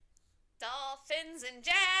Dolphins and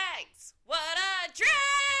Jags. What a drag!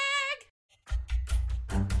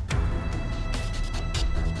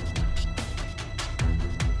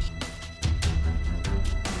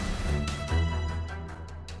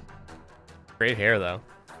 Great hair, though.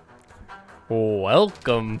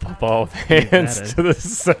 Welcome, football fans, to the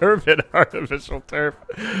Servant Artificial Turf.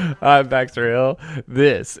 I'm Baxter Hill.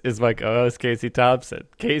 This is my co-host, Casey Thompson.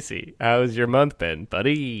 Casey, how's your month been,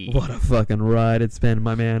 buddy? What a fucking ride it's been,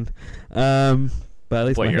 my man. But at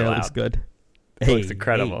least my hair looks good. It looks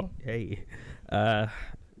incredible. Hey.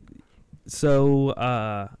 So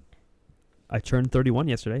I turned 31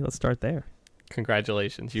 yesterday. Let's start there.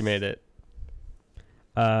 Congratulations, you made it.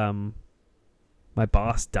 My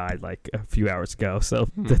boss died like a few hours ago, so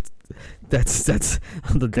that's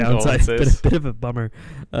on the downside. It's been a bit of a bummer.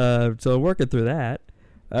 So I'm working through that.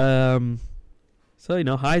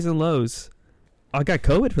 So highs and lows. I got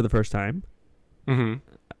COVID for the first time.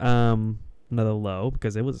 Mm-hmm. Another low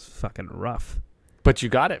because it was fucking rough. But you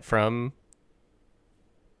got it from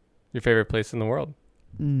your favorite place in the world.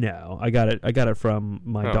 No, I got it from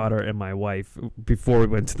my daughter and my wife before we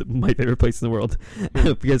went to my favorite place in the world.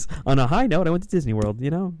 Because on a high note, I went to Disney World,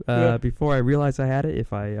 before I realized I had it,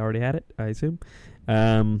 if I already had it, I assume.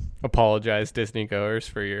 Apologize, Disney goers,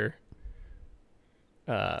 for your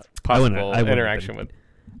possible interaction with...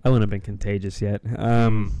 I wouldn't have been contagious yet.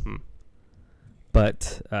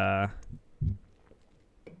 But,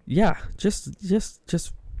 yeah, just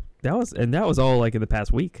that was all like in the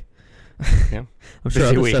past week. Yeah, I'm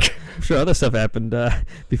sure other stuff happened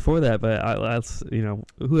before that, but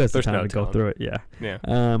who has the time to go through it? Yeah.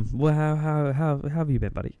 Well, how have you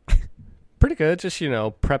been, buddy? Pretty good. Just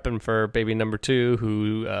prepping for baby number 2,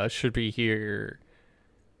 who should be here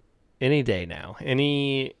any day now.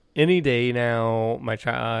 Any day now, my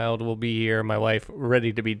child will be here. My wife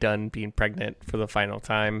ready to be done being pregnant for the final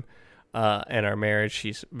time, and our marriage.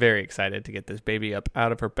 She's very excited to get this baby up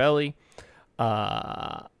out of her belly.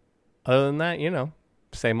 Other than that,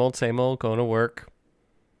 same old, going to work,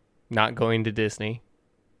 not going to Disney.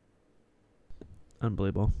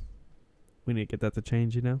 Unbelievable. We need to get that to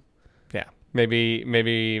change, Yeah.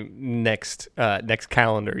 Maybe next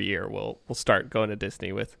calendar year we'll start going to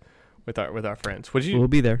Disney with our friends. We'll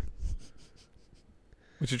be there.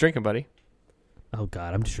 What you drinking, buddy? Oh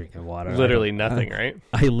God, I'm just drinking water. Literally nothing, right?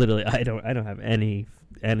 I don't have any.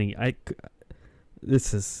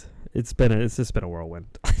 It's just been a whirlwind.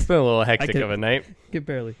 It's been a little hectic of a night. Could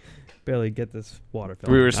barely get this water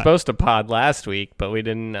filled. We were supposed to pod last week, but we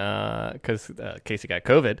didn't because Casey got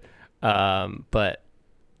COVID. But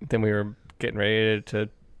then we were getting ready to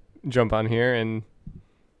jump on here, and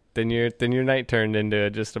then your night turned into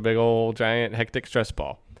just a big old giant hectic stress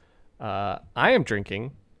ball. I am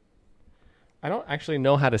drinking. I don't actually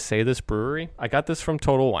know how to say this brewery. I got this from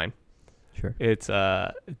Total Wine. Sure. It's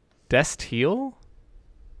Destihl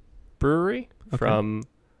Brewery from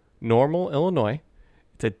Normal, Illinois.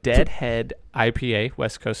 It's a Deadhead IPA,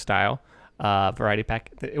 West Coast style variety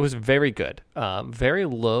pack. It was very good. Very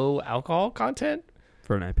low alcohol content.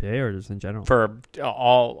 For an IPA or just in general? For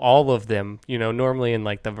all of them. Normally in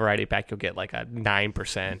like the variety pack you'll get like a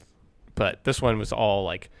 9%, but this one was all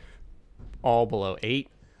below 8.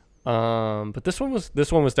 But this one was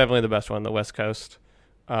definitely the best one, the West Coast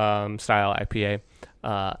style IPA.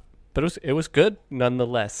 But it was good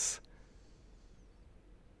nonetheless.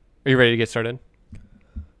 Are you ready to get started?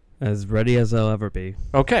 As ready as I'll ever be.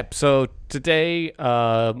 Okay, so today,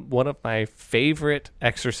 one of my favorite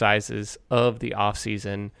exercises of the off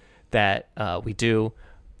season that we do,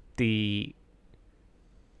 the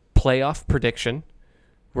playoff prediction.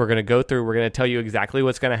 We're going to go through. We're going to tell you exactly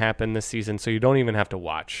what's going to happen this season, so you don't even have to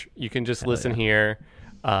watch. You can just listen here.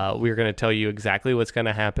 We're going to tell you exactly what's going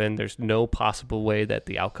to happen. There's no possible way that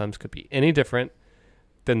the outcomes could be any different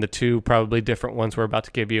than the two probably different ones we're about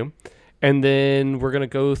to give you. And then we're going to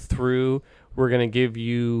go through, we're going to give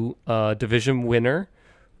you a division winner,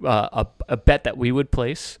 a bet that we would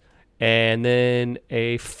place, and then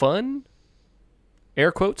a fun,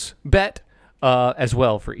 air quotes, bet as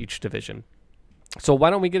well for each division. So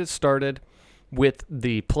why don't we get it started with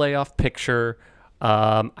the playoff picture.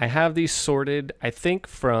 I have these sorted, I think,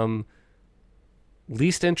 from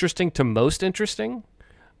least interesting to most interesting.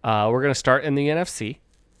 We're going to start in the NFC.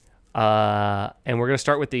 And we're going to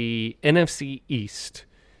start with the NFC East.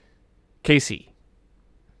 Casey,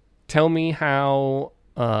 tell me how,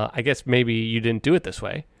 I guess maybe you didn't do it this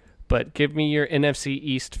way, but give me your NFC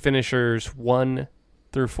East finishers 1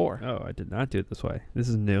 through 4. Oh, I did not do it this way. This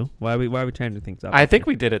is new. Why are we changing things up? I think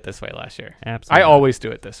we did it this way last year. Absolutely. I always do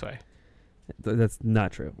it this way. That's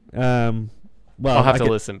not true. Well, I'll have to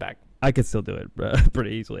listen back. I could still do it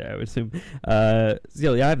pretty easily, I would assume. I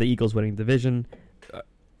have the Eagles winning division.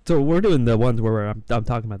 So we're doing the ones where I'm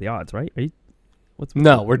talking about the odds, right? Are you?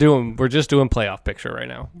 We're just doing playoff picture right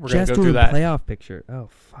now. We're gonna go through that playoff picture. Oh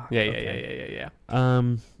fuck. Yeah.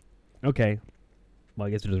 Okay. Well,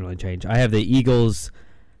 I guess it doesn't really change. I have the Eagles,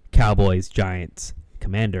 Cowboys, Giants,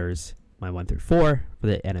 Commanders, my 1 through 4 for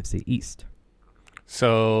the NFC East.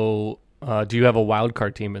 So, do you have a wild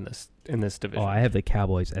card team in this division? Oh, I have the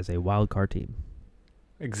Cowboys as a wild card team.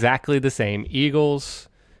 Exactly the same. Eagles,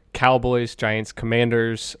 Cowboys, Giants,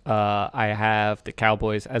 Commanders. I have the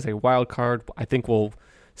Cowboys as a wild card. I think we'll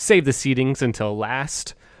save the seedings until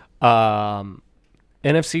last.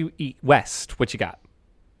 NFC West, what you got?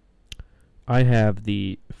 I have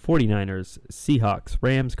the 49ers, Seahawks,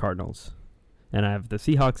 Rams, Cardinals. And I have the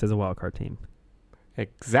Seahawks as a wild card team.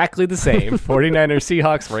 Exactly the same. 49ers,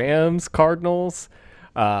 Seahawks, Rams, Cardinals.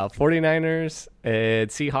 49ers and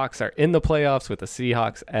Seahawks are in the playoffs with the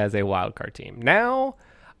Seahawks as a wild card team. Now,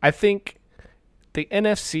 I think the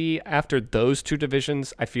NFC, after those two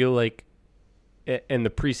divisions, I feel like in the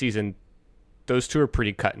preseason, those two are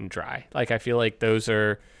pretty cut and dry. Like, I feel like those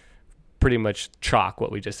are pretty much chalk,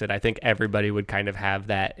 what we just said. I think everybody would kind of have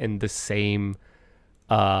that in the same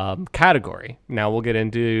category. Now we'll get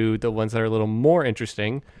into the ones that are a little more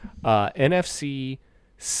interesting. NFC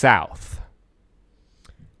South.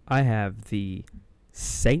 I have the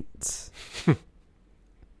Saints,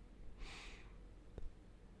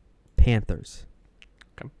 Panthers,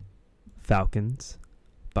 okay, Falcons,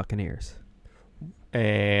 Buccaneers.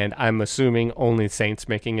 And I'm assuming only Saints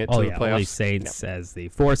making it to the playoffs. Only Saints as the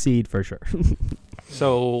 4 seed for sure.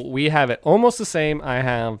 So we have it almost the same. I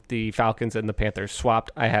have the Falcons and the Panthers swapped.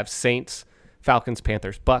 I have Saints, Falcons,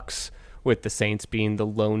 Panthers, Bucks, with the Saints being the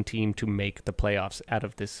lone team to make the playoffs out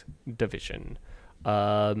of this division.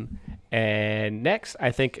 And next,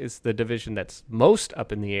 I think, is the division that's most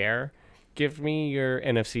up in the air. Give me your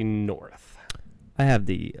NFC North. I have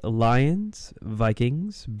the Lions,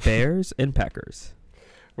 Vikings, Bears, and Packers.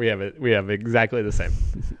 We have it. We have exactly the same.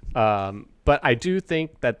 But I do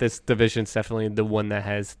think that this division is definitely the one that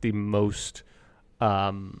has the most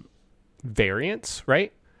variance,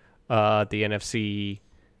 right? The NFC.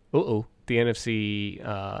 The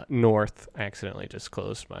NFC North. I accidentally just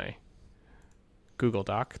closed my Google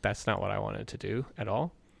Doc. That's not what I wanted to do at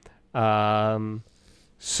all.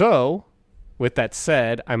 So, with that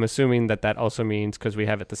said, I'm assuming that also means, because we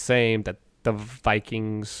have it the same, that the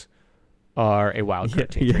Vikings are a wild card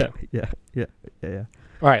team. Yeah.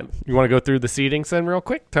 All right. You want to go through the seedings then real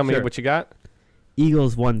quick? Tell me what you got.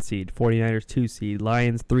 Eagles 1 seed, 49ers 2 seed,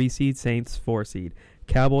 Lions 3 seed, Saints 4 seed,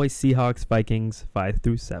 Cowboys, Seahawks, Vikings 5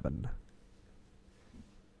 through 7.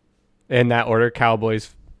 In that order,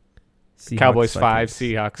 Cowboys 5,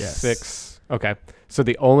 Seahawks 6. Okay. So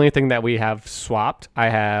the only thing that we have swapped, I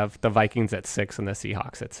have the Vikings at 6 and the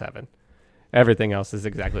Seahawks at 7. Everything else is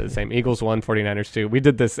exactly the same. Eagles 1, 49ers 2. We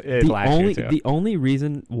did this last year too. The only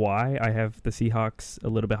reason why I have the Seahawks a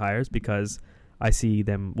little bit higher is because I see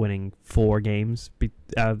them winning 4 games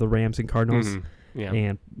out of the Rams and Cardinals. Mm-hmm. Yeah.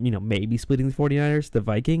 And, maybe splitting the 49ers. The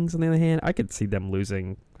Vikings, on the other hand, I could see them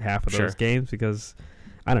losing half of those games because,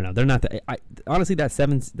 I don't know. They're not honestly, that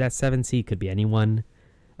 7 seed could be anyone.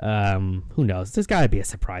 Who knows? There's got to be a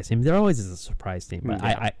surprise team. There always is a surprise team, but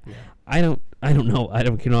I don't know. I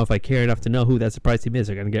don't know if I care enough to know who that surprise team is.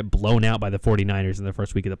 They're going to get blown out by the 49ers in the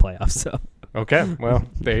first week of the playoffs. So okay, well,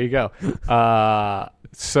 there you go.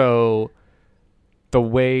 So the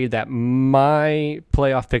way that my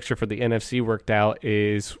playoff picture for the NFC worked out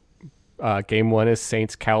is game 1 is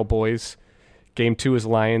Saints Cowboys, game 2 is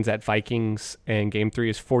Lions at Vikings, and game 3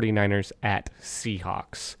 is 49ers at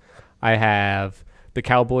Seahawks. I have the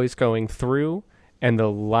Cowboys going through and the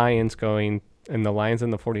Lions and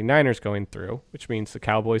the 49ers going through, which means the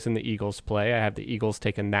Cowboys and the Eagles play. I have the Eagles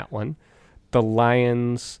taking that one. The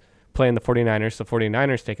Lions playing the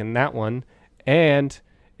 49ers taking that one. And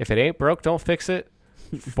if it ain't broke, don't fix it.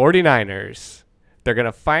 49ers. They're going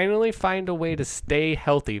to finally find a way to stay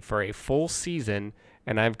healthy for a full season,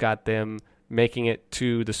 and I've got them making it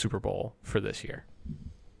to the Super Bowl for this year.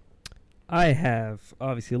 I have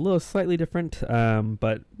obviously a little slightly different,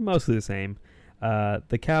 but mostly the same.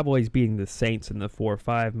 The Cowboys beating the Saints in the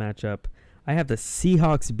 4-5 matchup. I have the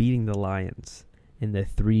Seahawks beating the Lions in the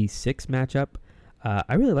 3-6 matchup.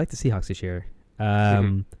 I really like the Seahawks this year.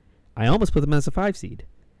 I almost put them as a 5 seed.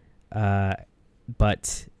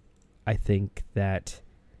 But I think that,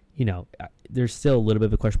 there's still a little bit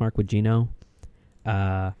of a question mark with Geno.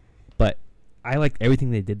 But I like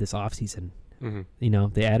everything they did this offseason.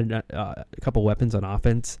 Mm-hmm. They added a couple weapons on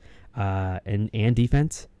offense and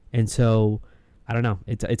defense. And so I don't know.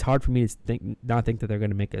 It's hard for me to not think that they're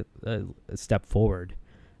going to make a step forward.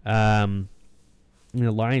 The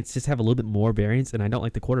Lions just have a little bit more variance, and I don't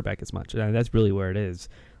like the quarterback as much. That's really where it is.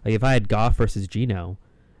 Like if I had Goff versus Geno,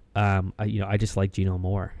 I just like Geno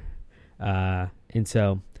more. And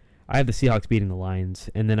so I have the Seahawks beating the Lions,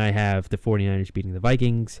 and then I have the 49ers beating the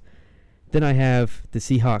Vikings. Then I have the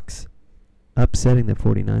Seahawks upsetting the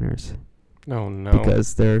 49ers. Oh, no.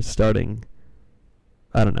 Because they're starting,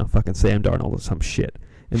 I don't know, fucking Sam Darnold or some shit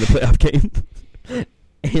in the playoff game.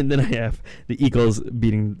 And then I have the Eagles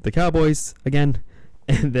beating the Cowboys again.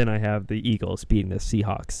 And then I have the Eagles beating the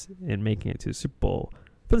Seahawks and making it to the Super Bowl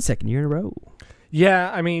for the second year in a row.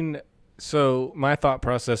 Yeah, I mean, so my thought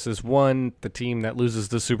process is, one, the team that loses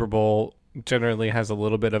the Super Bowl generally has a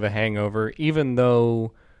little bit of a hangover. Even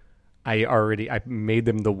though I made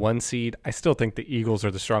them the 1 seed, I still think the Eagles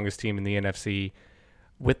are the strongest team in the NFC.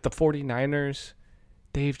 With the 49ers,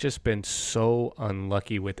 they've just been so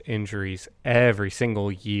unlucky with injuries every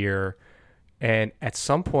single year. And at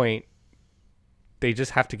some point, they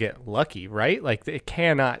just have to get lucky, right? Like, it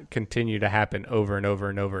cannot continue to happen over and over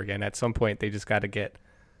and over again. At some point, they just got to get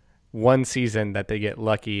one season that they get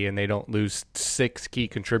lucky and they don't lose 6 key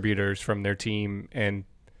contributors from their team, and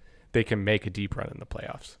they can make a deep run in the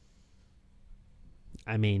playoffs.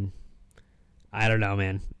 I mean, I don't know,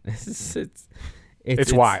 man.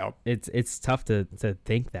 It's wild. It's tough to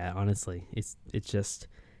think that, honestly. It's just,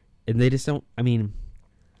 and they just don't. I mean,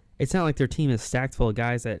 it's not like their team is stacked full of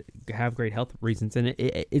guys that have great health reasons, and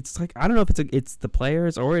it's like, I don't know if it's the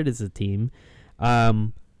players or it is the team,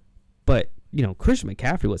 but Christian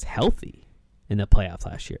McCaffrey was healthy in the playoffs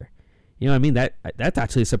last year. You know what I mean? That's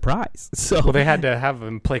actually a surprise. So well, they had to have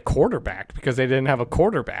him play quarterback because they didn't have a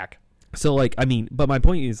quarterback. So but my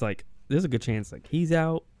point is, like, there's a good chance like he's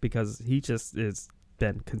out because he just is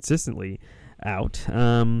been consistently out,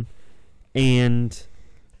 and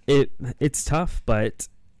it's tough, but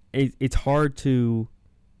it's hard to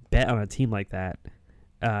bet on a team like that,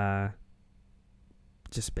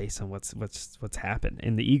 just based on what's happened.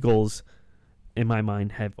 And the Eagles, in my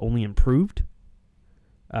mind, have only improved.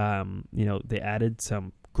 They added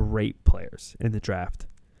some great players in the draft,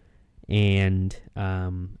 and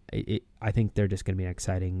I think they're just going to be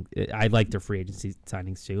exciting. I like their free agency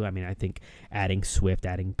signings too. I mean, I think adding Swift,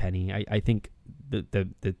 adding Penny, I think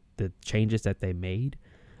the changes that they made,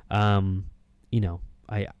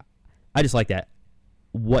 I just like that,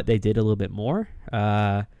 what they did a little bit more.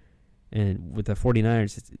 And with the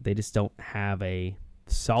 49ers, they just don't have a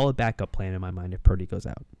solid backup plan in my mind if Purdy goes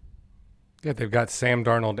out. Yeah, they've got Sam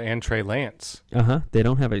Darnold and Trey Lance. They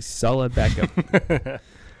don't have a solid backup.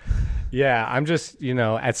 Yeah, I'm just,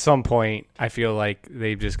 at some point, I feel like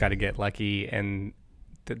they've just got to get lucky, and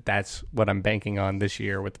that's what I'm banking on this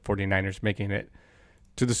year with the 49ers making it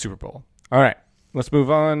to the Super Bowl. All right, let's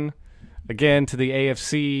move on again to the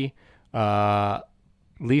AFC.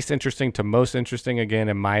 Least interesting to most interesting, again,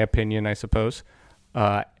 in my opinion, I suppose.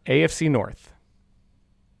 AFC North.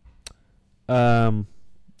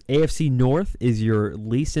 AFC North is your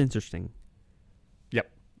least interesting.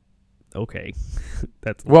 Yep. Okay.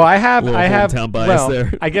 That's I have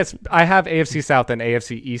there. I guess I have AFC South and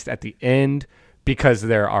AFC East at the end because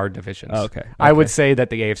there are divisions. Okay. I would say that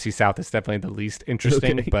the AFC South is definitely the least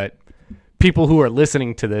interesting, but people who are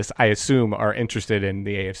listening to this, I assume, are interested in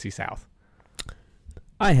the AFC South.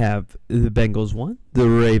 I have the Bengals 1, the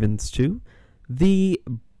Ravens 2,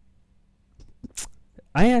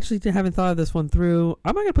 I actually haven't thought of this one through.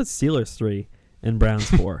 I'm not going to put Steelers 3 and Browns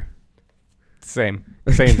 4.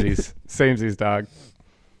 Samesies, dog.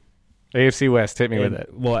 AFC West, hit me with it.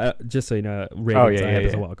 Well, just so you know, Ravens I have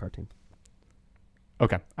as a wild card team.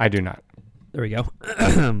 Okay, I do not. There we go.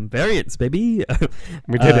 Variance, baby.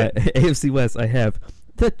 We did it. AFC West, I have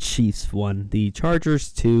the Chiefs 1, the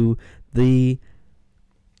Chargers 2, the...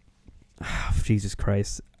 Oh, Jesus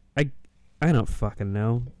Christ. I don't fucking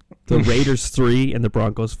know. The Raiders 3 and the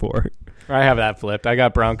Broncos 4. I have that flipped. I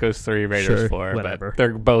got Broncos 3, Raiders 4. Whatever. But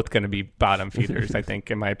they're both going to be bottom feeders, I think,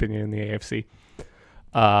 in my opinion, in the AFC.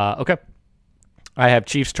 Okay. I have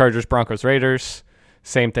Chiefs, Chargers, Broncos, Raiders.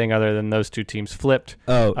 Same thing other than those two teams flipped.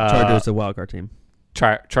 Oh, Chargers a wild card team.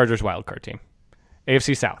 Chargers wild card team.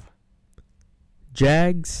 AFC South.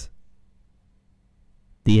 Jags.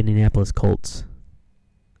 The Indianapolis Colts.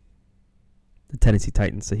 The Tennessee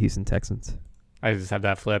Titans, the Houston Texans. I just have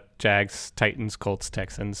that flip. Jags, Titans, Colts,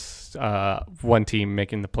 Texans. One team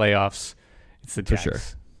making the playoffs. It's the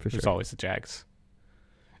Jags. For sure. It's always the Jags.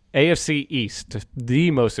 AFC East,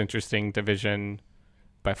 the most interesting division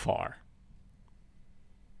by far.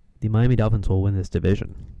 The Miami Dolphins will win this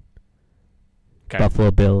division. Okay.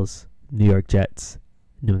 Buffalo Bills, New York Jets,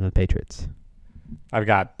 New England Patriots. I've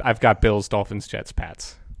got Bills, Dolphins, Jets,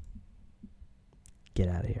 Pats. Get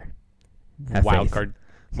out of here. Have Wild faith.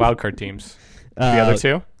 card teams. The other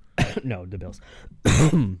two? No, the Bills.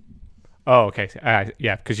 Oh, okay.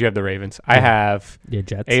 Yeah, because you have the Ravens. I have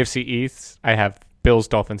Jets. AFC East. I have Bills,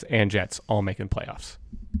 Dolphins, and Jets all making playoffs.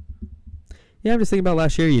 Yeah, I'm just thinking about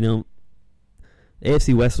last year.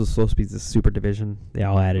 AFC West was supposed to be the super division. They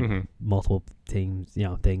all added multiple teams,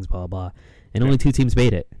 things, blah, blah. And only 2 teams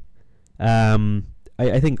made it.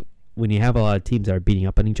 I think when you have a lot of teams that are beating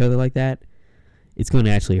up on each other like that, it's going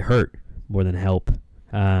to actually hurt more than help.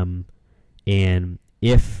 And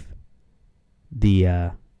if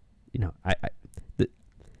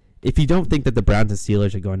if you don't think that the Browns and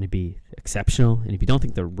Steelers are going to be exceptional, and if you don't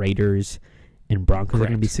think the Raiders and Broncos are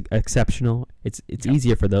going to be exceptional, it's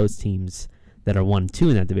easier for those teams that are 1-2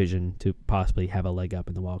 in that division to possibly have a leg up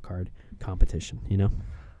in the wild card competition,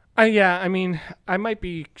 Yeah, I mean, I might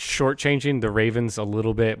be shortchanging the Ravens a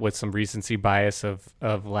little bit with some recency bias of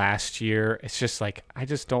last year. It's just like, I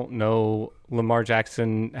just don't know. Lamar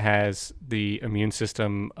Jackson has the immune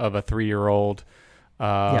system of a 3-year-old.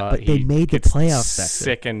 But they made the playoffs.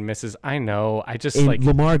 Sick and misses. I know.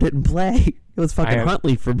 Lamar didn't play. It was fucking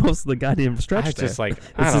Huntley for most of the goddamn stretch. This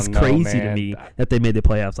is crazy to me that they made the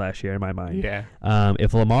playoffs last year. In my mind, yeah.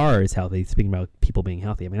 If Lamar is healthy, speaking about people being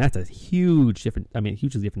healthy, I mean that's a hugely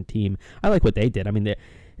different team. I like what they did. I mean,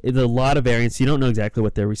 there's a lot of variance. You don't know exactly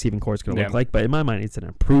what their receiving core is going to look like, but in my mind, it's an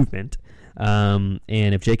improvement. And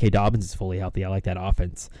if J.K. Dobbins is fully healthy, I like that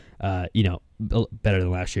offense. Better than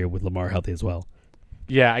last year with Lamar healthy as well.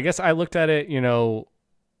 Yeah, I guess I looked at it,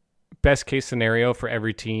 best case scenario for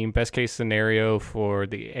every team. Best case scenario for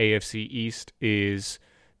the AFC East is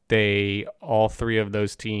all 3 of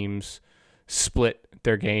those teams split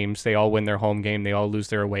their games. They all win their home game. They all lose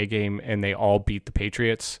their away game, and they all beat the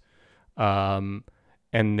Patriots. And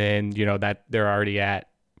then, that they're already at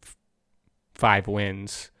 5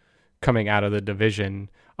 wins coming out of the division.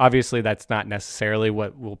 Obviously, that's not necessarily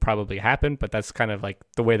what will probably happen, but that's kind of like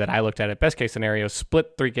the way that I looked at it. Best case scenario,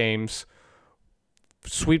 split 3 games,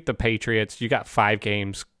 sweep the Patriots. You got 5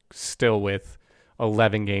 games still with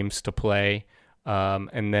 11 games to play.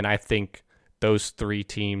 And then I think those 3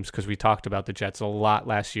 teams, because we talked about the Jets a lot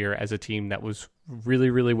last year as a team that was really,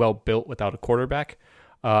 really well built without a quarterback.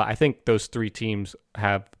 I think those 3 teams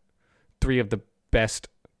have 3 of the best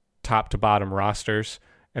top to bottom rosters,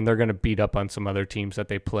 and they're going to beat up on some other teams that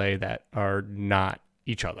they play that are not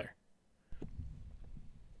each other.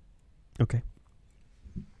 Okay.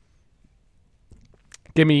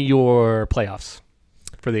 Give me your playoffs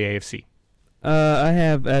for the AFC. I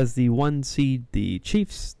have as the 1 seed the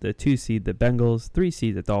Chiefs, the 2 seed the Bengals, 3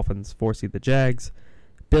 seed the Dolphins, 4 seed the Jags,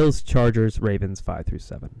 Bills, Chargers, Ravens 5 through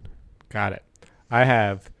 7. Got it. I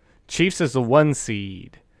have Chiefs as the 1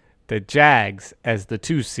 seed, the Jags as the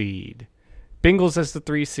 2 seed, Bengals as the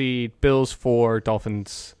 3 seed, Bills 4,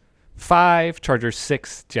 Dolphins 5, Chargers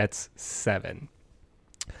 6, Jets 7.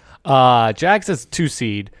 Jags as the 2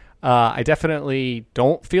 seed. I definitely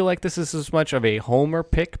don't feel like this is as much of a homer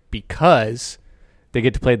pick because they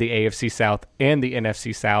get to play the AFC South and the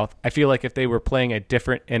NFC South. I feel like if they were playing a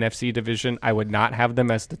different NFC division, I would not have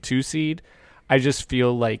them as the 2 seed. I just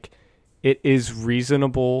feel like it is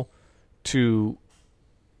reasonable to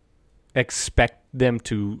expect them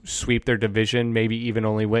to sweep their division, maybe even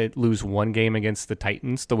only lose 1 game against the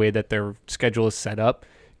Titans, the way that their schedule is set up,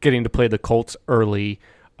 getting to play the Colts early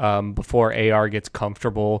before AR gets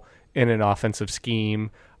comfortable in an offensive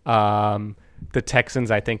scheme. The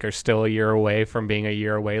Texans, I think, are still a year away from being a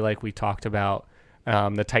year away, like we talked about.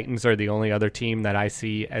 The Titans are the only other team that I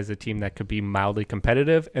see as a team that could be mildly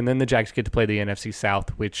competitive. And then the Jags get to play the NFC South,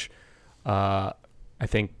 which I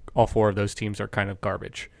think all 4 of those teams are kind of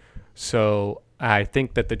garbage. So I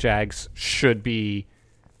think that the Jags should be,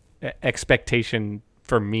 expectation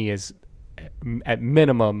for me is at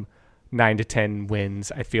minimum 9 to 10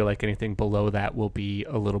 wins. I feel like anything below that will be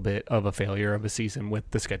a little bit of a failure of a season with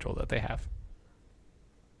the schedule that they have.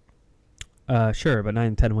 Sure, but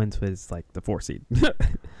 9-10 wins was like the 4 seed.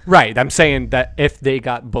 Right. I'm saying that if they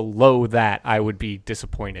got below that, I would be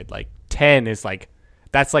disappointed. Like 10 is like,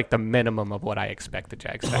 that's like the minimum of what I expect the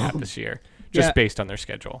Jags to have this year, just based on their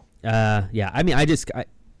schedule. Yeah. I mean, I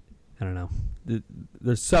don't know.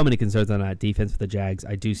 There's so many concerns on that defense for the Jags.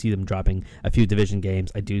 I do see them dropping a few division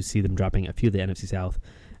games. I do see them dropping a few of the NFC South.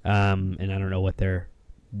 And I don't know what their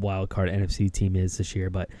wild card NFC team is this year,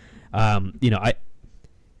 but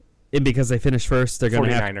and because they finished first, they're going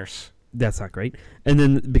to have 49ers. That's not great. And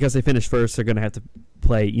then because they finished first, they're going to have to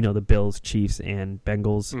play, the Bills, Chiefs, and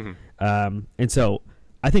Bengals. Mm-hmm. And so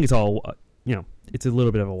I think it's all, it's a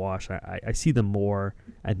little bit of a wash. I see them more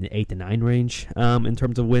at the 8 to 9 range in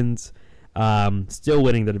terms of wins. Still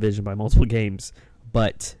winning the division by multiple games,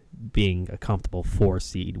 but being a comfortable 4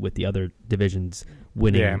 seed with the other divisions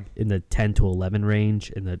winning in the 10 to 11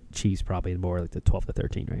 range, and the Chiefs probably more like the 12 to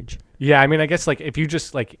 13 range. Yeah, I mean, I guess like if you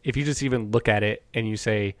just even look at it and you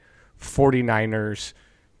say 49ers,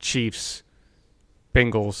 Chiefs,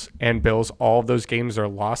 Bengals, and Bills, all of those games are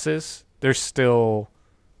losses, there's still,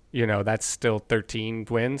 that's still 13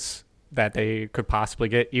 wins that they could possibly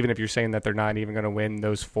get, even if you're saying that they're not even going to win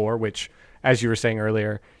those 4, which, as you were saying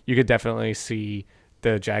earlier, you could definitely see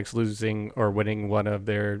the Jags losing one of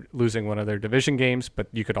their division games, but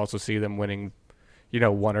you could also see them winning,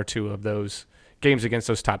 1 or 2 of those games against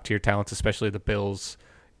those top tier talents, especially the Bills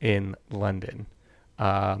in London.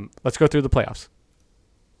 Let's go through the playoffs.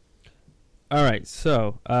 All right,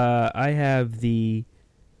 so I have the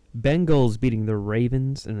Bengals beating the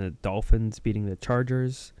Ravens and the Dolphins beating the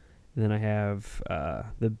Chargers, and then I have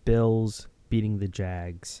the Bills beating the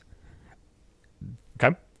Jags.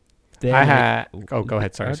 Okay. Go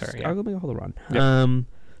ahead. Sorry. I'll go make a whole run. Yep.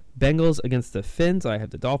 Bengals against the Finns. I have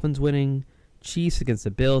the Dolphins winning. Chiefs against the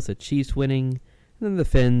Bills. The Chiefs winning. And then the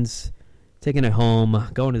Finns taking it home,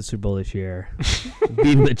 going to the Super Bowl this year,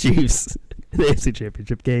 beating the Chiefs in the AFC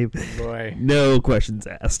Championship game. Boy, no questions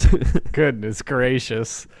asked. Goodness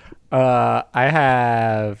gracious. I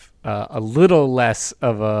have a little less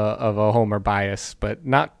of a homer bias, but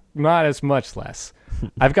not as much less.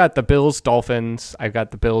 I've got the Bills Dolphins. I've got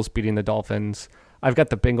the Bills beating the Dolphins. I've got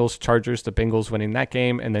the Bengals Chargers, the Bengals winning that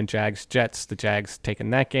game, and then Jags Jets, the Jags taking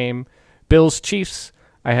that game. Bills Chiefs.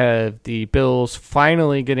 I have the Bills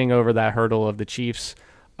finally getting over that hurdle of the Chiefs.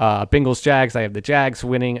 Bengals Jags. I have the Jags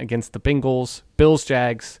winning against the Bengals. Bills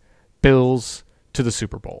Jags. Bills to the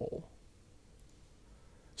Super Bowl.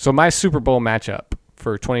 So my Super Bowl matchup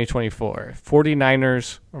for 2024,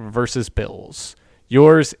 49ers versus Bills.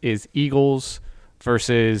 Yours is Eagles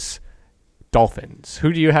versus Dolphins.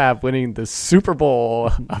 Who do you have winning the Super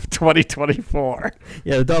Bowl of 2024?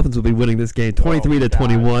 Yeah, the Dolphins will be winning this game 23 to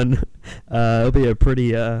 21. It'll be a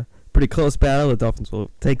pretty close battle. The Dolphins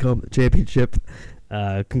will take home the championship.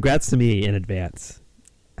 Congrats to me in advance.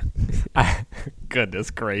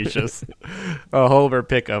 Goodness gracious. A homer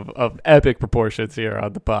pick of epic proportions here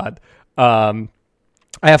on the pod. I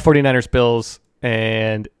have 49ers Bills,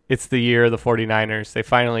 and it's the year of the 49ers. They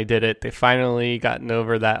finally did it. They finally gotten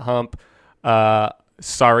over that hump.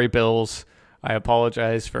 Sorry, Bills. I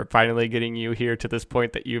apologize for finally getting you here to this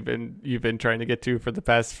point that you've been trying to get to for the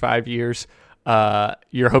past 5 years.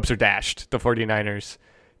 Your hopes are dashed. The 49ers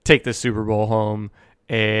take the Super Bowl home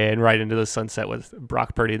and right into the sunset with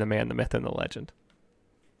Brock Purdy, the man, the myth, and the legend.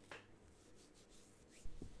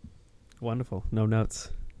 Wonderful. No notes.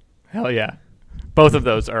 Hell yeah. Both of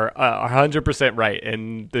those are 100% right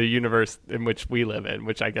in the universe in which we live in,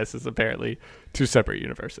 which I guess is apparently 2 separate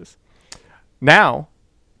universes. Now,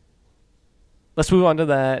 let's move on to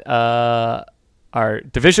that. Our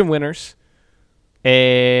division winners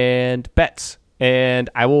and bets. And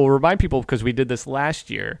I will remind people, because we did this last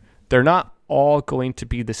year, they're not all going to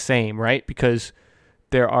be the same, right? Because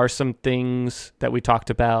there are some things that we talked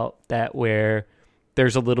about that where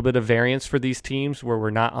there's a little bit of variance for these teams where we're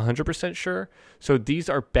not 100% sure. So these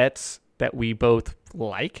are bets that we both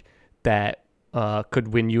like that could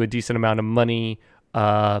win you a decent amount of money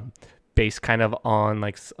based kind of on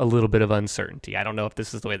like a little bit of uncertainty. I don't know if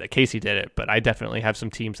this is the way that Casey did it, but I definitely have some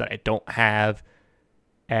teams that I don't have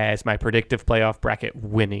as my predictive playoff bracket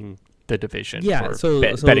winning the division for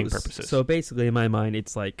betting purposes. So basically in my mind,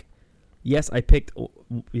 it's like, yes, I picked,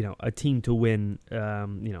 a team to win,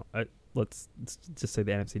 let's just say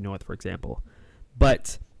the NFC North, for example.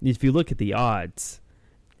 But if you look at the odds,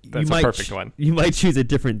 that's a perfect one. You might choose a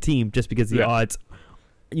different team just because the odds,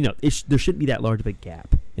 there shouldn't be that large of a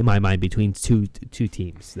gap in my mind between two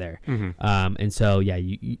teams there. Mm-hmm. And so,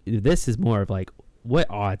 this is more of like what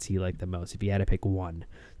odds you like the most if you had to pick one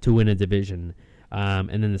to win a division. And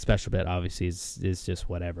then the special bet obviously is just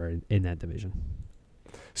whatever in that division.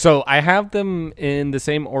 So I have them in the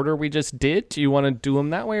same order we just did. Do you want to do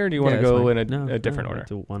them that way, or do you want to go in a different order?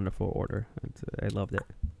 It's a wonderful order. I loved it.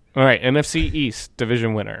 All right, NFC East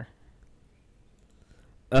division winner.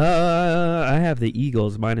 I have the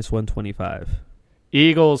Eagles minus 125.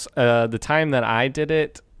 Eagles. The time that I did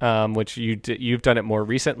it, which you've done it more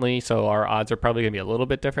recently, so our odds are probably going to be a little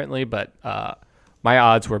bit differently. But my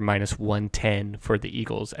odds were minus 110 for the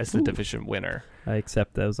Eagles as the division winner. I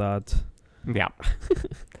accept those odds. Yeah.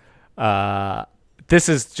 This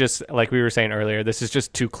is just like we were saying earlier. This is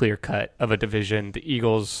just too clear cut of a division. The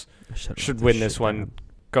Eagles should win this one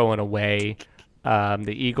going away.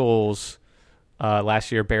 The Eagles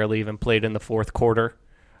last year barely even played in the fourth quarter.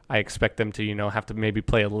 I expect them to, have to maybe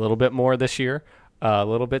play a little bit more this year, a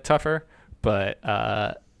little bit tougher. But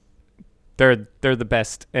they're the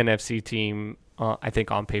best NFC team, I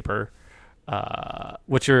think, on paper.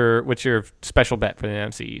 What's your special bet for the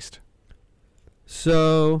NFC East?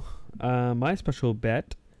 So my special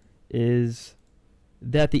bet is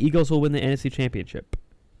that the Eagles will win the NFC Championship,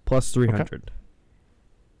 plus 300. Okay.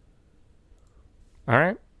 All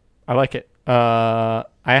right. I like it. I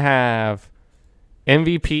have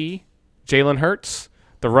MVP, Jalen Hurts,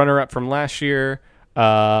 the runner-up from last year.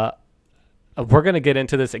 We're going to get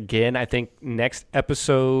into this again. I think next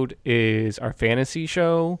episode is our fantasy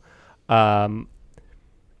show. Like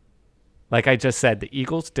I just said, the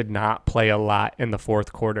Eagles did not play a lot in the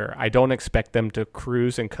fourth quarter. I don't expect them to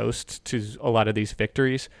cruise and coast to a lot of these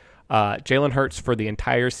victories. Jalen Hurts for the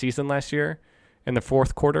entire season last year in the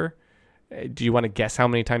fourth quarter. Do you want to guess how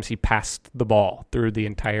many times he passed the ball through the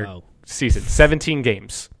entire season? 17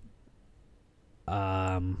 games.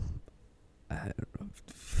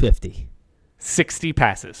 50. 60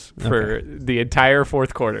 passes for the entire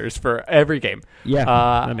fourth quarters for every game. Yeah,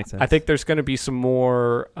 that makes sense. I think there's going to be some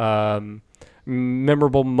more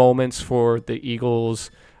memorable moments for the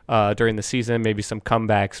Eagles during the season, maybe some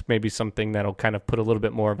comebacks, maybe something that'll kind of put a little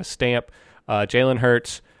bit more of a stamp. Jalen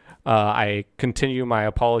Hurts, I continue my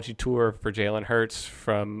apology tour for Jalen Hurts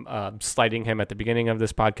from slighting him at the beginning of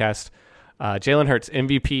this podcast. Jalen Hurts,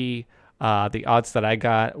 MVP, the odds that I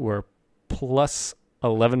got were plus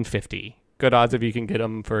 1150. Good odds if you can get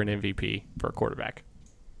him for an MVP for a quarterback.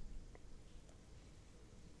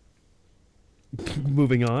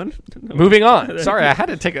 Moving on. Moving on. Sorry, I had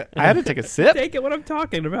to take a sip. Take it when I'm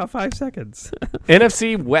talking about 5 seconds.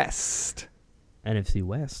 NFC West. NFC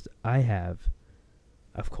West. I have,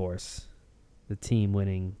 of course, the team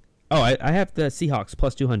winning. Oh, I have the Seahawks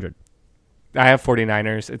plus 200. I have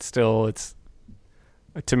 49ers. It's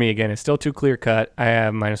to me again, it's still too clear cut. I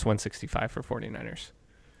have minus 165 for 49ers.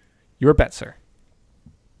 Your bet, sir.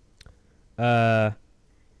 I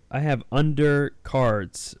have under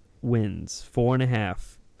Cards wins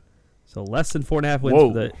 4.5. So less than 4.5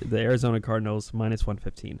 wins for the Arizona Cardinals, minus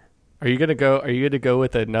 115. Are you gonna go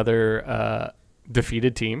with another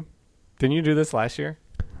defeated team? Didn't you do this last year?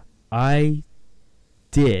 I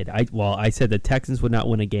did. I said the Texans would not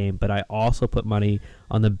win a game, but I also put money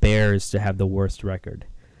on the Bears to have the worst record.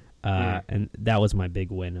 And that was my big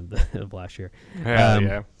win of last year.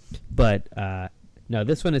 Yeah. But no,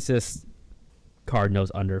 this one is just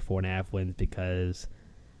Cardinals under 4.5 wins because,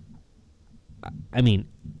 I mean,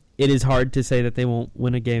 it is hard to say that they won't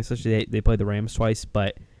win a game, especially they played the Rams twice,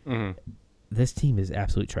 but this team is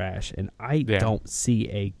absolute trash, and I don't see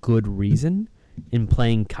a good reason in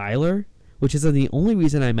playing Kyler, which is the only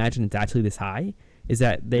reason I imagine it's actually this high, is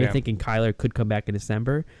that they're thinking Kyler could come back in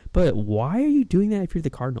December. But why are you doing that if you're the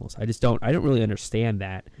Cardinals? I don't really understand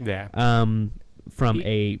that. Yeah. From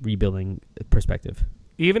a rebuilding perspective.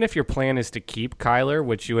 Even if your plan is to keep Kyler,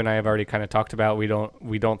 which you and I have already kind of talked about, we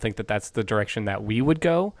don't think that that's the direction that we would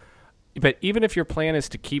go. But even if your plan is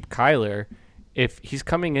to keep Kyler, if he's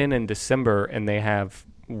coming in December and they have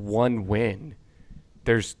one win,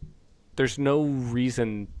 there's no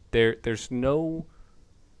reason there's no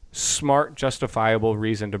smart, justifiable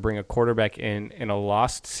reason to bring a quarterback in a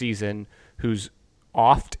lost season who's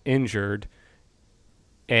oft injured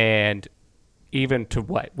and even to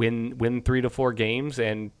win 3 to 4 games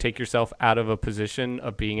and take yourself out of a position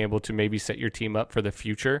of being able to maybe set your team up for the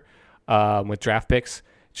future with draft picks.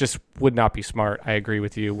 Just would not be smart. I agree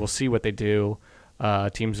with you. We'll see what they do.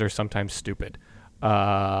 Teams are sometimes stupid.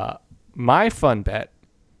 My fun bet,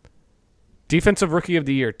 Defensive Rookie of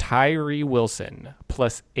the Year, Tyree Wilson,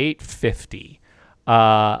 plus 850.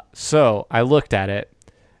 So I looked at it,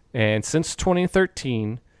 and since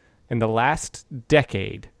 2013, in the last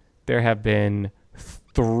decade, there have been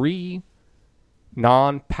 3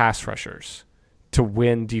 non-pass rushers to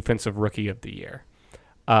win Defensive Rookie of the Year.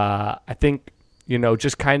 I think,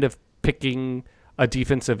 just kind of picking a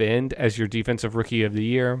defensive end as your Defensive Rookie of the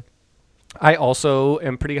Year. I also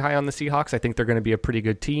am pretty high on the Seahawks. I think they're going to be a pretty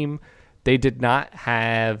good team. They did not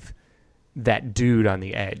have that dude on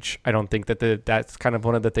the edge. I don't think that's kind of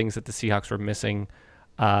one of the things that the Seahawks were missing.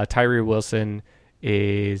 Tyree Wilson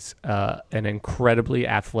is an incredibly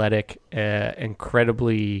athletic,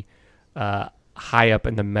 incredibly high up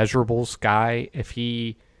in the measurables guy. If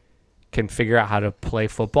he can figure out how to play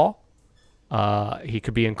football, he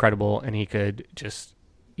could be incredible, and he could just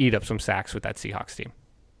eat up some sacks with that Seahawks team.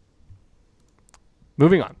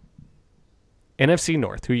 Moving on. NFC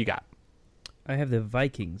North, who you got? I have the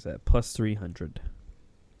Vikings at plus 300.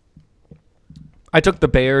 I took the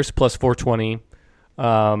Bears plus 420.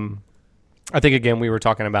 I think again we were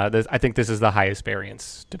talking about this. I think this is the highest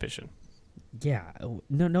variance division. Yeah,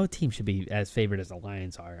 no team should be as favored as the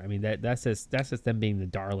Lions are. I mean that's just them being the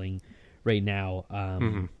darling right now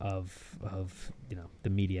of the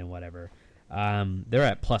media and whatever. They're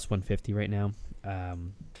at plus 150 right now.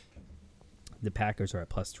 The Packers are at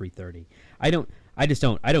plus 330. I don't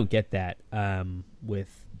get that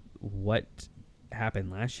with what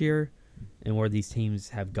happened last year and where these teams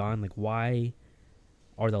have gone. Like, why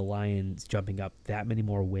are the Lions jumping up that many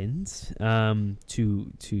more wins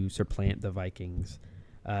to supplant the Vikings,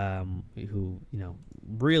 who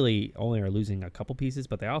really only are losing a couple pieces,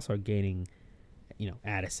 but they also are gaining,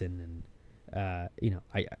 Addison and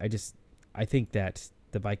I think that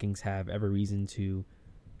the Vikings have every reason to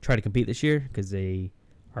try to compete this year because they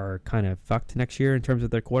are kind of fucked next year in terms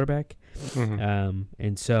of their quarterback,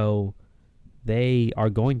 and so they are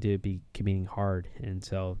going to be competing hard, and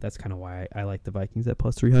so that's kind of why I like the Vikings at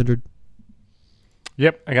plus 300.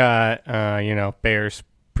 Yep, I got Bears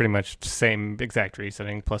pretty much same exact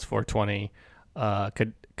reasoning, plus 420.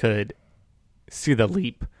 Could see the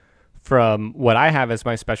leap from what I have as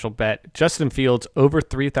my special bet, Justin Fields over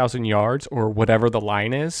 3,000 yards or whatever the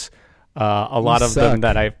line is. A lot of them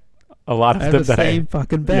that I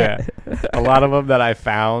fucking bet. Yeah, a lot of them that I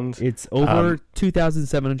found. It's over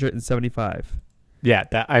 2,775. Yeah,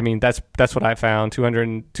 that's what I found.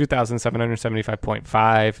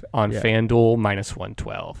 2,775.5 on FanDuel minus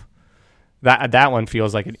 112. That one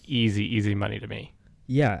feels like an easy money to me.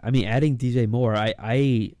 Yeah, I mean, adding DJ Moore,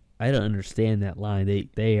 I don't understand that line.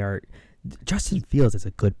 They are Justin Fields is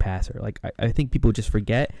a good passer. Like I think people just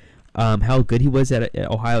forget how good he was at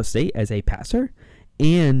Ohio State as a passer,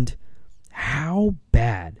 and how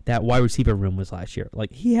bad that wide receiver room was last year.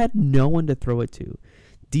 Like, he had no one to throw it to.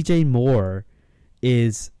 DJ Moore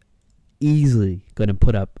is easily going to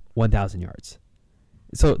put up 1,000 yards.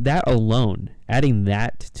 So that alone, adding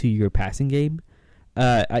that to your passing game,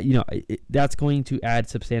 that's going to add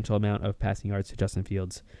substantial amount of passing yards to Justin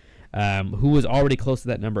Fields, who was already close to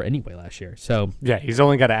that number anyway last year. So yeah, he's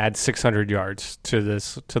only got to add 600 yards to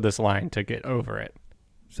this line to get over it.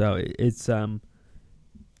 So it's to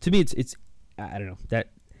me it's I don't know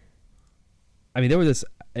that. I mean, there was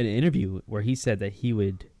an interview where he said that he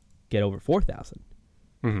would get over 4,000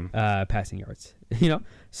 passing yards.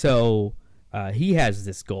 So he has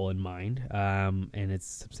this goal in mind, and it's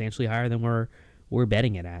substantially higher than we're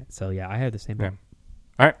betting it at. So yeah, I have the same thing.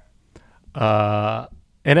 All right.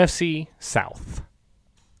 NFC South.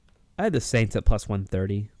 I had the Saints at plus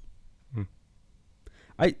 130.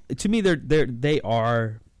 To me, they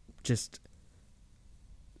are just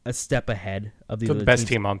a step ahead of the other best teams,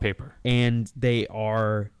 team on paper, and they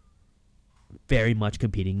are very much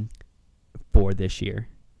competing for this year.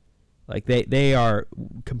 Like they are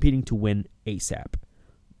competing to win ASAP.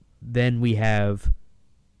 Then we have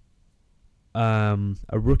a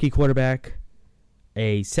rookie quarterback,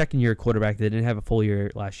 a second-year quarterback that didn't have a full year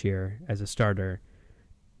last year as a starter,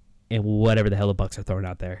 and whatever the hell the Bucs are throwing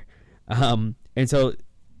out there. And so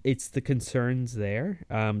it's the concerns there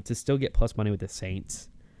to still get plus money with the Saints.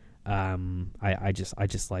 I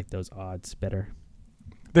just like those odds better.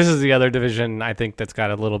 This is the other division I think that's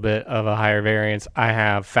got a little bit of a higher variance. I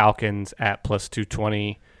have Falcons at plus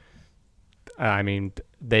 220. I mean,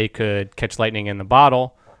 they could catch lightning in the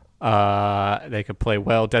bottle. They could play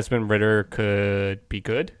well. Desmond Ridder could be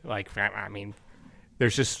good.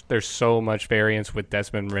 There's so much variance with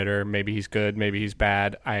Desmond Ridder. Maybe he's good, maybe he's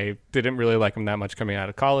bad. I didn't really like him that much coming out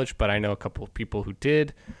of college, but I know a couple of people who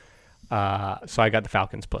did. So I got the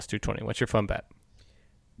Falcons plus 220. What's your fun bet?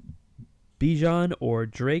 Bijan or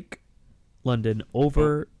Drake London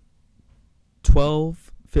over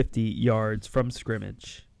 1,250 yards from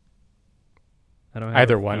scrimmage.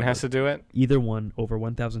 Either one has to do it? Either one over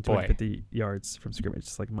 1,250 yards from scrimmage.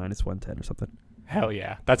 It's like minus 110 or something. Hell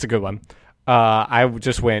yeah. That's a good one. I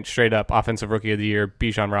just went straight up Offensive Rookie of the Year,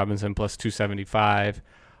 Bijan Robinson plus 275.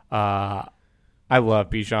 I love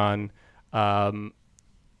Bijan.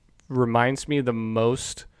 Reminds me the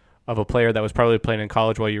most of a player that was probably playing in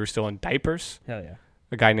college while you were still in diapers. Hell yeah.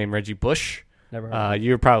 A guy named Reggie Bush. Never heard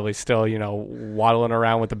you were probably still, waddling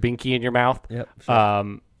around with a binky in your mouth. Yep.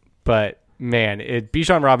 Sure. But man,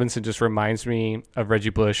 Bijan Robinson just reminds me of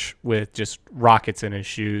Reggie Bush with just rockets in his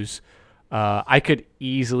shoes. I could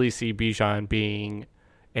easily see Bijan being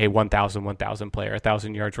a 1,000 player,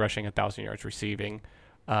 1,000 yards rushing, 1,000 yards receiving.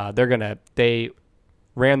 They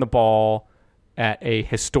ran the ball at a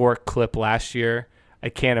historic clip last year. I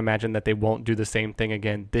can't imagine that they won't do the same thing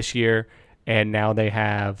again this year. And now they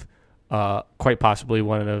have quite possibly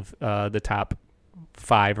one of the top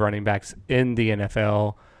 5 running backs in the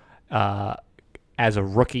NFL. as a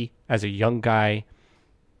rookie, as a young guy.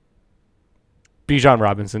 Bijan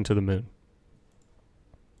Robinson to the moon.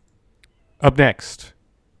 Up next,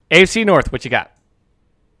 AFC North, what you got?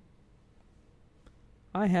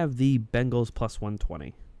 I have the Bengals plus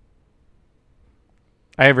 120.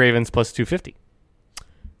 I have Ravens plus 250.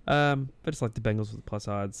 But it's like the Bengals with plus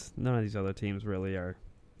odds. None of these other teams really are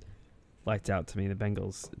lights out to me. The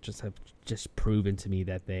Bengals have proven to me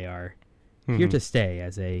that they are here to stay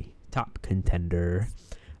as a top contender.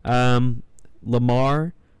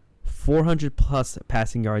 Lamar, 400 plus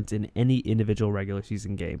passing yards in any individual regular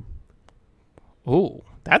season game. Ooh,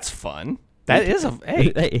 that's fun. That's a fun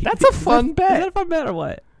bet. Is that a fun bet or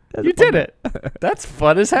what? You did it. That's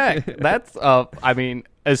fun as heck. That's I mean,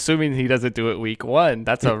 assuming he doesn't do it week 1,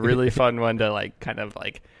 that's a really fun one to kind of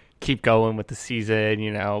keep going with the season,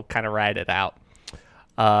 kind of ride it out.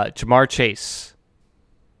 Jamar Chase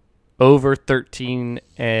over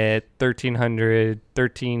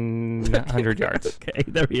 1,300 yards. Okay,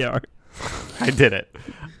 there we are. I did it.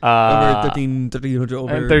 Over 1,300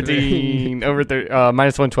 over 13 over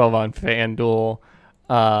minus 112 on FanDuel.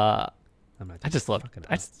 I just love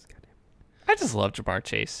Jamar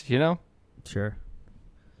Chase. Sure.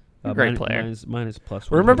 Great player. Minus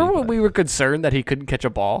plus. Remember when we were concerned that he couldn't catch a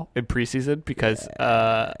ball in preseason because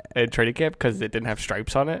in training camp because it didn't have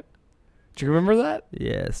stripes on it? Do you remember that?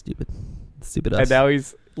 Yeah, stupid us. And now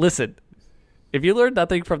listen. If you learned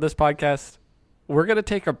nothing from this podcast, we're gonna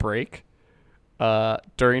take a break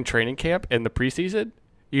during training camp in the preseason.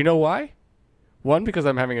 You know why? 1, because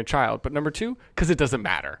I'm having a child, but number 2, because it doesn't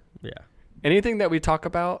matter. Yeah. Anything that we talk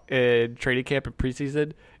about in training camp and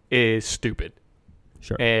preseason is stupid.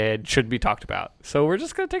 Sure. And shouldn't be talked about. So we're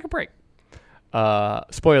just going to take a break.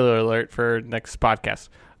 Spoiler alert for next podcast.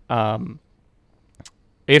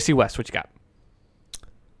 AFC West, what you got?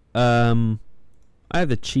 I have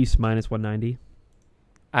the Chiefs minus 190.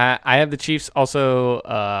 I have the Chiefs also.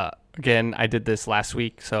 Again, I did this last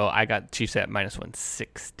week, so I got Chiefs at minus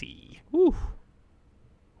 160. Woo.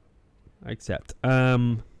 I accept.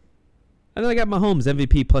 And then I got Mahomes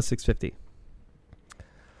MVP plus 650.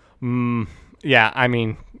 Yeah, I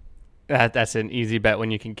mean, that's an easy bet when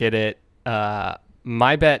you can get it.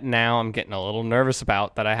 My bet now I'm getting a little nervous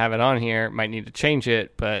about that I have it on here. Might need to change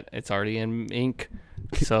it, but it's already in ink,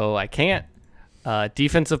 so I can't.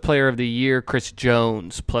 Defensive Player of the Year, Chris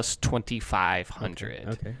Jones, plus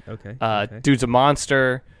 2,500. Okay. Dude's a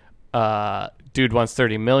monster. Dude wants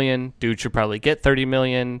 $30 million. Dude should probably get $30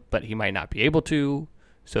 million, but he might not be able to.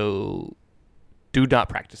 So, dude not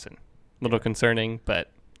practicing. Little concerning,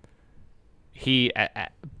 but he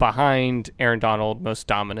behind Aaron Donald, most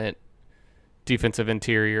dominant defensive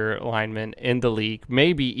interior lineman in the league.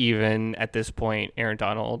 Maybe even at this point, Aaron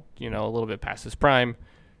Donald, a little bit past his prime.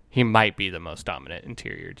 He might be the most dominant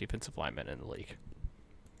interior defensive lineman in the league.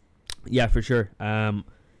 Yeah, for sure. I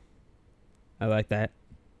like that.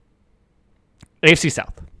 AFC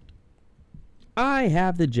South. I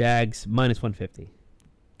have the Jags minus 150.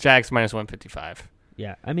 Jags minus 155.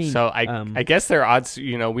 Yeah, I mean... So I guess their odds,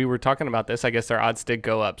 we were talking about this. I guess their odds did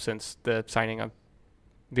go up since the signing of...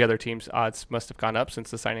 The other team's odds must have gone up since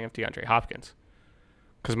the signing of DeAndre Hopkins.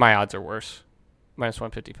 Because my odds are worse. Minus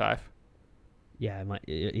 155. Yeah,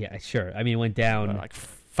 sure. I mean, it went down... like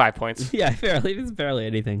 5 points. Yeah, barely. It's barely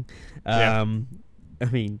anything. I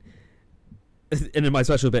mean... And then my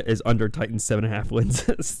special bet is under Titans 7.5 wins.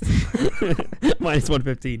 Minus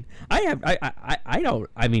 115. I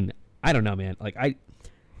don't know, man.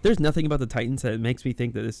 There's nothing about the Titans that makes me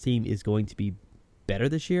think that this team is going to be better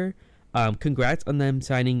this year. Congrats on them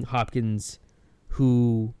signing Hopkins,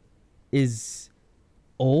 who is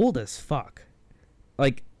old as fuck.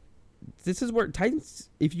 This is where Titans,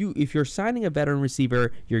 if you're signing a veteran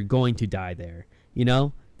receiver, you're going to die there.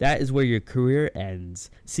 That is where your career ends.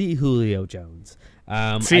 See Julio Jones.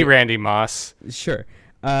 See Randy Moss. Sure.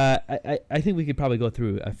 I think we could probably go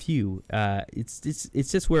through a few. It's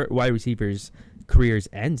just where wide receivers' careers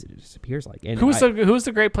end. It just appears like. And who's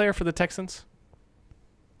the great player for the Texans?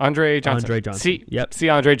 Andre Johnson. See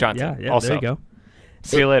Andre Johnson. Yeah. Also. There you go.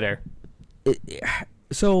 See you later.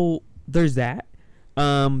 So there's that.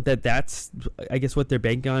 That's I guess what they're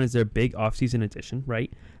banking on is their big offseason addition,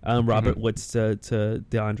 right? Robert Woods to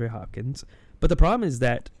DeAndre Hopkins. But the problem is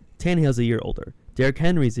that Tannehill's a year older. Derrick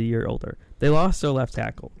Henry's a year older. They lost their left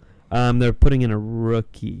tackle. They're putting in a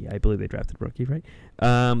rookie. I believe they drafted a rookie, right?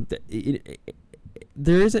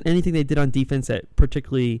 There isn't anything they did on defense that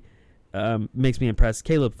particularly makes me impressed.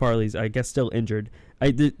 Caleb Farley's, I guess, still injured.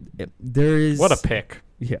 There is... What a pick.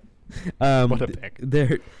 Yeah. What a pick.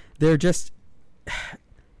 They're just...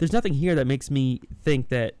 There's nothing here that makes me think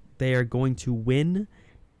that they are going to win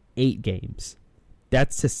 8 games.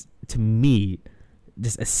 that's just, to me,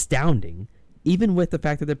 just astounding. Even with the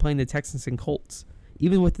fact that they're playing the Texans and Colts,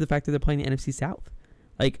 even with the fact that they're playing the NFC South,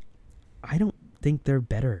 like, I don't think they're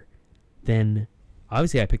better than.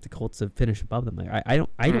 Obviously, I picked the Colts to finish above them. Like, I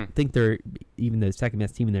don't think they're even the second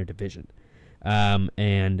best team in their division.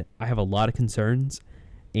 And I have a lot of concerns.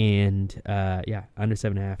 And under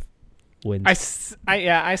 7.5 wins.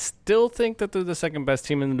 I still think that they're the second best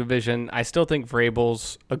team in the division. I still think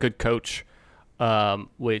Vrabel's a good coach,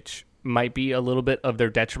 which might be a little bit of their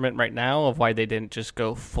detriment right now of why they didn't just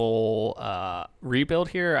go full rebuild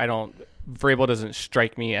here. Vrabel doesn't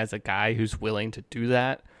strike me as a guy who's willing to do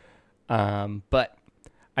that. But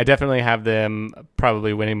I definitely have them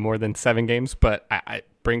probably winning more than 7 games, but it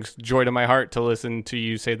brings joy to my heart to listen to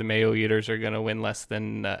you say the Mayo Eaters are going to win less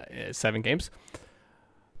than 7 games.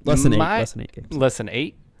 Less than 8 games. Less than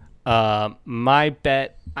 8. My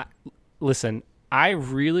bet, listen, I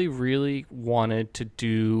really, really wanted to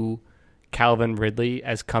do Calvin Ridley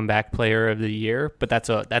as comeback player of the year, but that's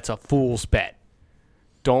a fool's bet.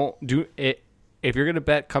 Don't do it. If you're going to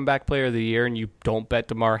bet comeback player of the year and you don't bet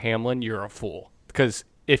DeMar Hamlin, you're a fool. Because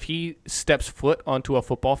if he steps foot onto a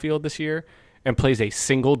football field this year and plays a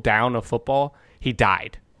single down of football, he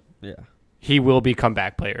died. Yeah. He will be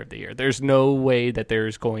comeback player of the year. There's no way that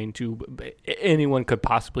there's going to anyone could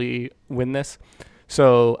possibly win this.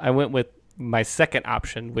 So I went with my second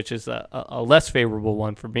option, which is a less favorable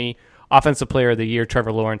one for me. Offensive player of the year,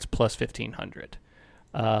 Trevor Lawrence, plus 1,500.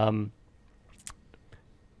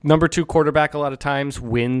 Number 2 quarterback a lot of times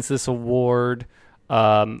wins this award.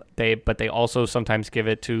 They also sometimes give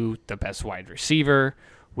it to the best wide receiver,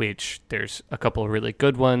 which there's a couple of really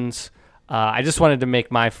good ones. I just wanted to make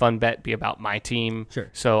my fun bet be about my team. Sure.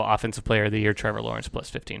 So offensive player of the year, Trevor Lawrence,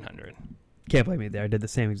 plus 1,500. Can't blame me there. I did the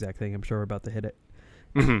same exact thing. I'm sure we're about to hit it.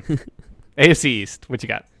 Mm-hmm. AFC East, what you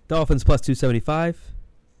got? Dolphins plus 275.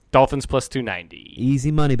 Dolphins plus 290.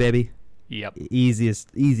 Easy money, baby. Yep.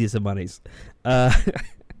 Easiest of monies. And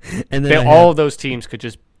then all of those teams could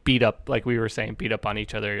just beat up, like we were saying, beat up on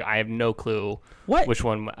each other. I have no clue which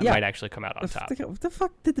one might actually come out on top. What the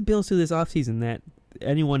fuck did the Bills do this offseason that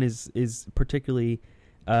anyone is particularly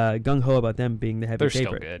gung-ho about them being the heavy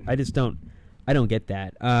favorite? They're still good. I don't get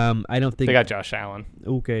that. I don't think... They got Josh Allen.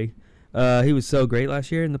 Okay. He was so great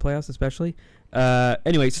last year in the playoffs especially.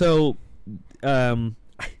 Anyway, so I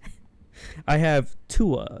have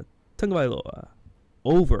Tua Tagovailoa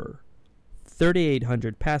over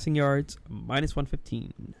 3,800 passing yards, minus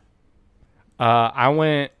 115. I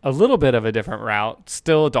went a little bit of a different route.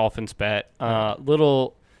 Still a Dolphins bet.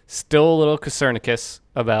 Still a little Copernicus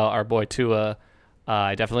about our boy Tua.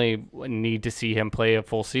 I definitely need to see him play a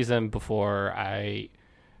full season before I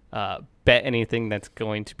bet anything that's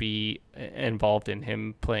going to be involved in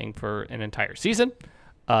him playing for an entire season.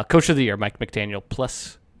 Coach of the year, Mike McDaniel,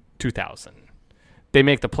 plus 2,000. They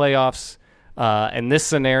make the playoffs. In this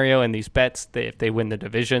scenario, in these bets, if they win the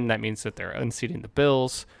division, that means that they're unseating the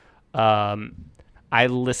Bills. I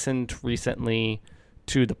listened recently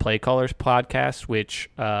to the Play Callers podcast, which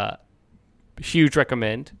huge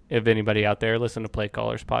recommend if anybody out there listen to Play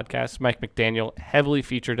Callers podcast. Mike McDaniel heavily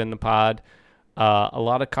featured in the pod. A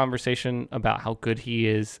lot of conversation about how good he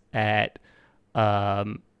is at as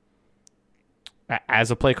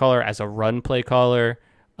a play caller, as a run play caller.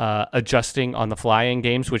 Adjusting on the fly in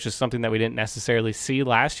games, which is something that we didn't necessarily see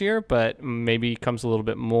last year, but maybe comes a little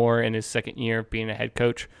bit more in his second year of being a head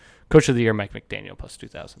coach. Coach of the year, Mike McDaniel, plus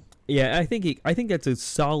 2,000. Yeah, I think that's a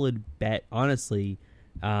solid bet, honestly.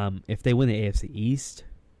 If they win the AFC East,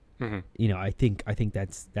 I think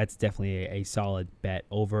that's definitely a solid bet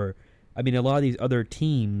over. I mean, a lot of these other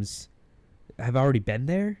teams have already been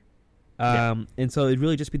there, and so it'd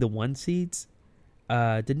really just be the 1 seeds.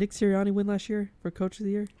 Did Nick Sirianni win last year for Coach of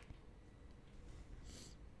the Year?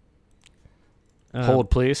 Hold,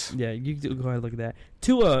 please. Yeah, you go ahead and look at that.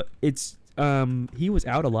 Tua, he was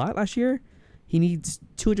out a lot last year. He needs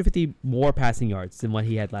 250 more passing yards than what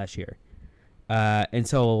he had last year. And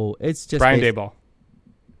so it's just... Brian Daboll.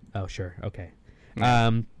 Oh, sure. Okay.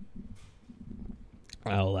 I'll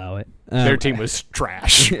allow it. Their team was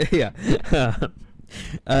trash. Yeah.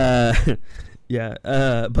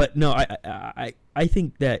 Yeah, but no, I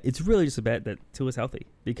think that it's really just a bet that Tua's healthy,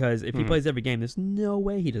 because if he plays every game, there's no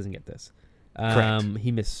way he doesn't get this.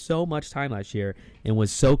 He missed so much time last year and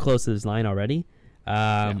was so close to his line already.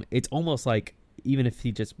 It's almost like even if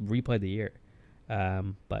he just replayed the year,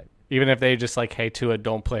 but even if they just like, hey, Tua,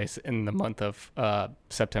 don't play in the month of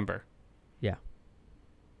September. Yeah,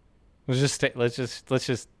 let's just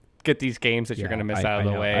get these games that you're going to miss out of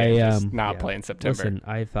the know. way and just not play in September. Listen,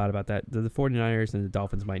 I thought about that. The 49ers and the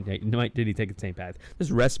Dolphins might take the same path.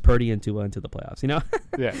 Just rest Purdy and Tua into the playoffs, you know?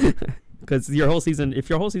 Yeah. Because if your whole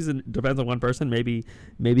season depends on one person, maybe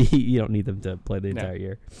you don't need them to play the entire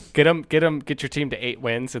year. Get your team to 8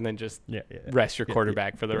 wins, and then just rest your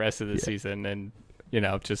quarterback for the rest of the season, and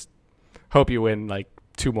just hope you win like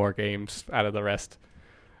 2 more games out of the rest.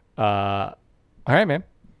 All right, man.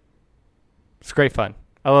 It's great fun.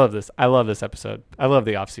 I love this. I love this episode. I love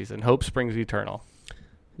the off season. Hope springs eternal.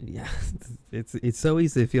 Yeah, it's so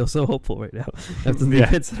easy to feel so hopeful right now after the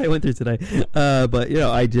events that I went through today. But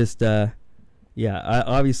I just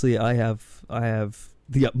obviously I have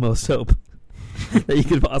the utmost hope that you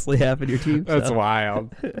could possibly have in your team. That's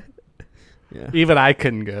wild. Yeah. Even I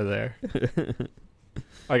couldn't go there.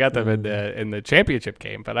 I got them in the championship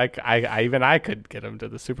game, but I could get them to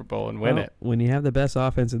the Super Bowl and win it. When you have the best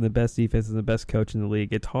offense and the best defense and the best coach in the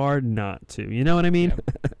league, it's hard not to. You know what I mean?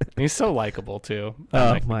 Yeah. He's so likable too.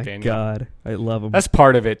 Oh my God, I love him. That's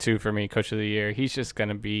part of it too for me. Coach of the year. He's just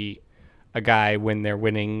gonna be a guy when they're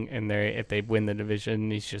winning and if they win the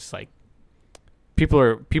division. He's just like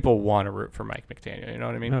people want to root for Mike McDaniel. You know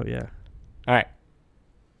what I mean? Oh yeah. All right,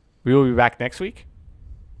 we will be back next week.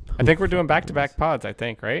 I think we're doing back-to-back pods,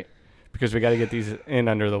 right? Because we got to get these in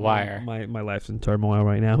under the wire. My life's in turmoil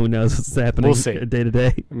right now. Who knows what's happening? We'll see. Day to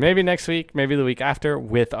day. Maybe next week, maybe the week after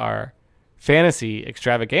with our fantasy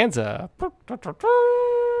extravaganza.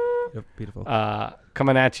 Yep, beautiful.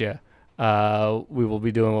 Coming at you. We will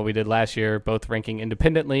be doing what we did last year, both ranking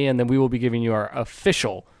independently, and then we will be giving you our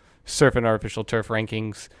official Surf and Artificial Turf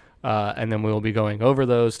rankings, and then we will be going over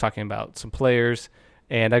those, talking about some players.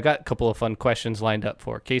 And I've got a couple of fun questions lined up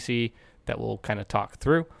for Casey that we'll kind of talk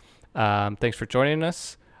through. Thanks for joining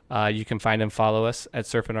us. You can find and follow us at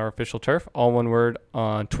Surf and Artificial Turf, all one word,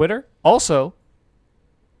 on Twitter. Also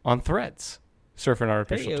on Threads, Surf and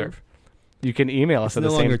Artificial Turf. You can email us at the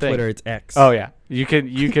same thing. It's no longer Twitter, it's X. Oh yeah, you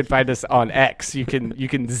can find us on X. You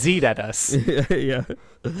can Zed at us. Yeah.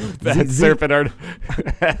 At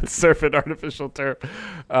Surf and Artificial Turf.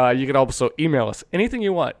 You can also email us anything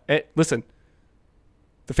you want. Listen.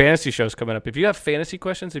 The fantasy show's coming up. If you have fantasy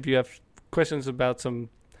questions, if you have questions about some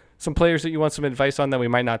players that you want some advice on that we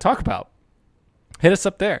might not talk about, hit us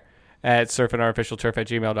up there at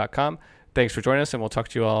surfandartificialturf@gmail.com. Thanks for joining us, and we'll talk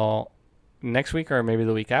to you all next week or maybe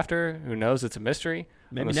the week after. Who knows? It's a mystery.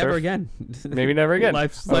 Maybe never again. Maybe never again.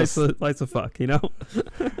 Life's a fuck, you know?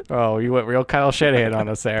 Oh, you went real Kyle Shanahan on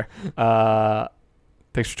us there.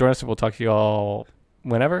 Thanks for joining us, and we'll talk to you all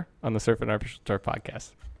whenever on the Surf and Artificial Turf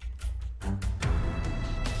podcast.